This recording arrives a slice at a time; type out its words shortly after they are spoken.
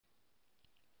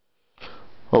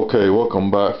Okay,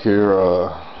 welcome back here.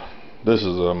 This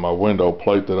is my window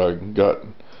plate that I got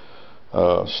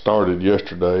started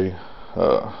yesterday.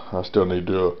 I still need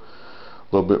to do a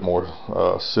little bit more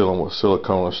sealing with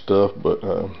silicone and stuff, but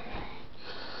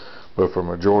for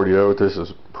majority of it, this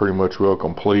is pretty much well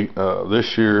complete.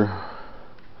 This year,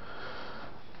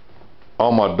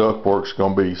 all my ductwork's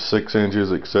going to be 6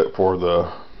 inches, except for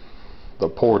the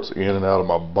ports in and out of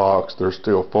my box. They're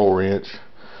still 4-inch.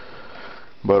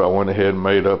 But I went ahead and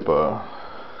made up a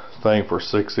thing for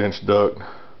 6-inch duct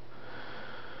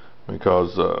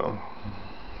because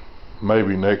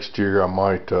maybe next year I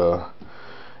might,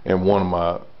 in one of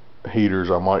my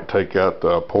heaters, I might take out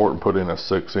the port and put in a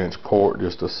 6-inch port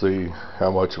just to see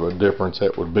how much of a difference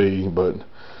that would be. But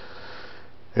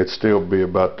it'd still be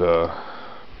about,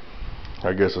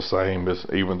 I guess, the same, as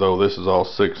even though this is all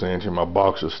 6-inch and my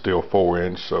box is still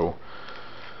 4-inch. So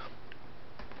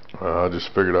I just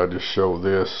figured I'd just show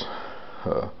this.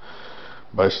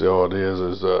 Basically all it is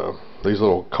these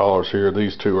little collars here,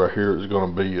 these two right here is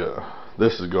going to be,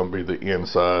 this is going to be the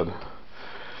inside,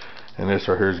 and this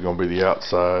right here is going to be the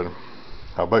outside.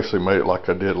 I basically made it like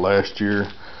I did last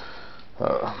year.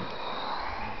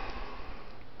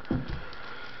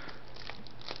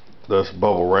 This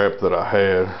bubble wrap that I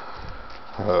had,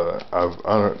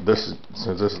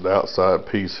 since this is the outside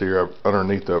piece here,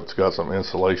 underneath of it's got some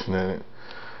insulation in it.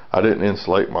 I didn't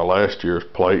insulate my last year's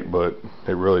plate, but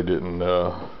it really didn't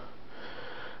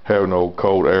have no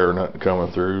cold air or nothing coming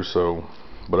through. So,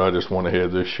 but I just went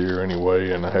ahead this year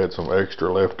anyway, and I had some extra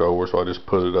left over, so I just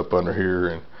put it up under here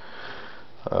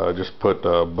and just put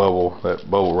that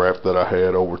bubble wrap that I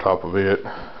had over top of it.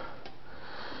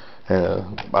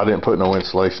 And I didn't put no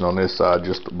insulation on this side,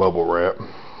 just the bubble wrap.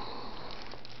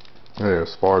 Yeah,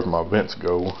 as far as my vents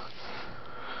go,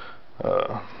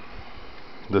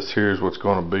 this here is what's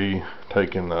going to be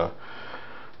taking the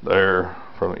air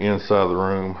from the inside of the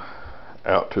room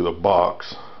out to the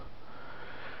box,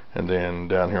 and then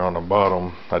down here on the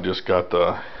bottom I just got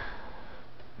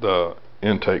the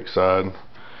intake side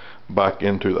back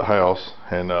into the house.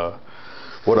 And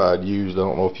what I'd used, I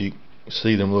don't know if you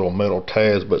see them little metal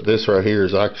tabs, but this right here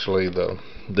is actually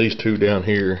these two down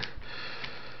here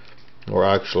are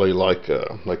actually like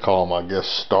they call them, I guess,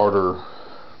 starter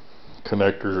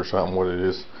connectors or something. What it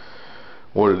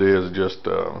is just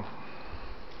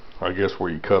I guess where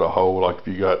you cut a hole, like if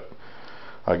you got,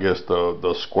 I guess,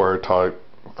 the square type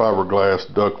fiberglass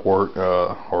ductwork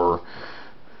or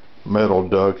metal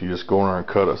duct, you just go in there and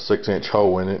cut a 6-inch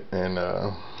hole in it, and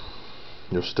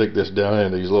you'll stick this down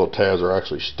in. These little tabs are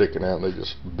actually sticking out and they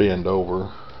just bend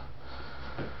over.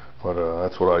 But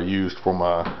that's what I used for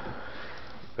my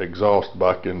exhaust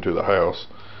back into the house.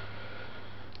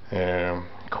 And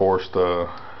of course the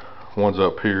ones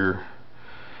up here,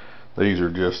 these are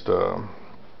just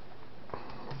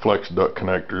flex duct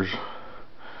connectors.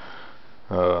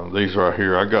 These right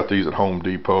here, I got these at Home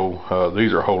Depot.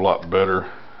 These are a whole lot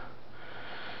better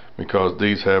because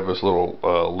these have this little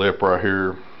lip right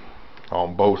here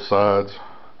on both sides.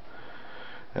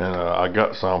 And I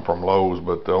got some from Lowe's,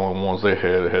 but the only ones they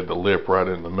had the lip right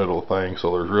in the middle of the thing,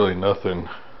 so there's really nothing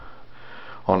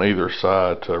on either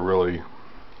side to really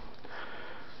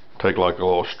take like a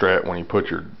little strap when you put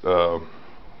your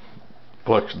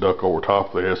flex duct over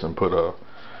top of this and put a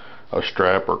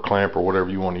strap or clamp or whatever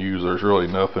you want to use. There's really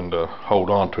nothing to hold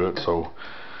on to it. So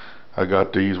I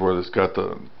got these where it's got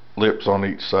the lips on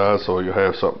each side, so you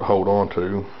have something to hold on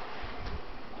to.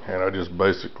 And I just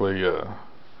basically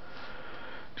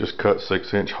just cut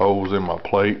 6-inch holes in my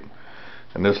plate.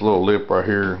 And this little lip right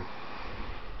here,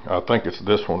 I think it's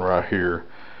this one right here.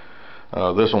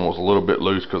 This one was a little bit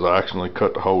loose because I actually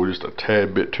cut the hole just a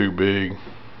tad bit too big,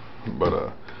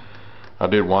 but I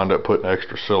did wind up putting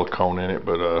extra silicone in it.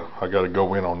 But I got to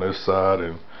go in on this side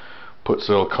and put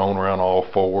silicone around all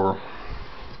four,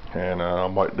 and I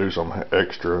might do some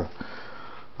extra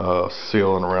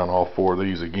sealing around all four of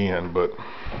these again. But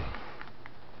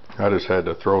I just had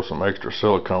to throw some extra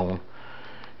silicone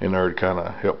in there to kind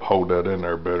of help hold that in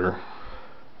there better.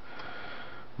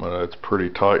 But it's pretty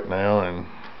tight now, and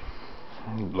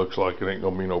it looks like it ain't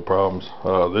gonna be no problems.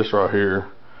 This right here,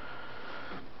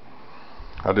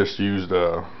 I just used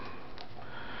I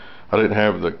didn't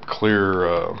have the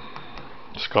clear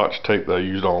Scotch tape that I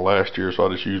used on last year, so I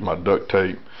just used my duct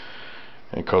tape.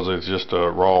 And because it's just a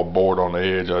raw board on the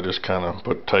edge, I just kind of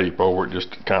put tape over it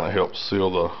just to kind of help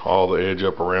seal all the edge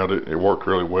up around it. It worked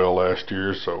really well last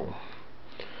year. So,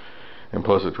 and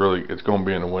plus it's going to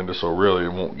be in the window, so really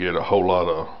it won't get a whole lot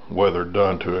of weather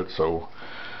done to it. So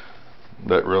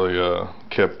that really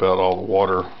kept out all the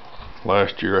water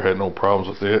last year. I had no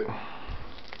problems with it.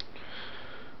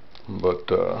 But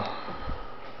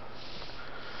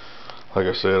like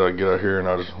I said, I get out here and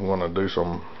I just want to do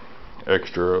some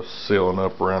extra sealing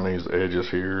up around these edges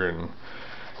here and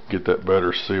get that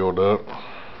better sealed up.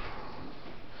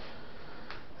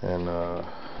 And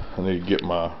I need to get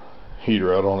my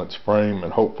heater out on its frame,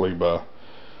 and hopefully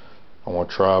I want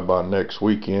to try by next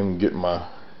weekend getting my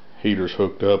heaters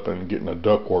hooked up and getting the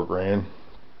ductwork ran,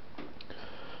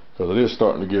 because it is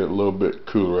starting to get a little bit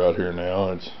cooler out here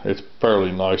now. It's a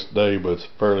fairly nice day, but it's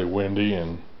fairly windy,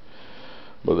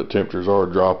 but the temperatures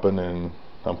are dropping, and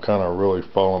I'm kind of really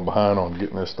falling behind on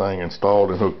getting this thing installed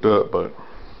and hooked up. But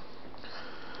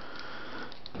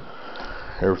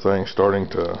everything's starting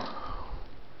to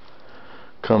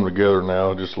come together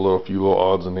now. Just a few little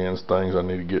odds and ends things I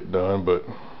need to get done, but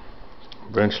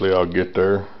eventually I'll get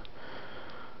there.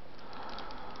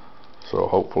 So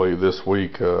hopefully this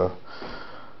week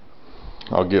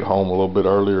I'll get home a little bit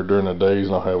earlier during the days,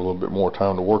 and I'll have a little bit more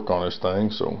time to work on this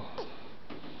thing. So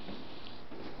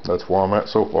that's where I'm at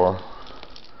so far.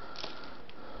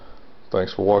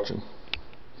 Thanks for watching.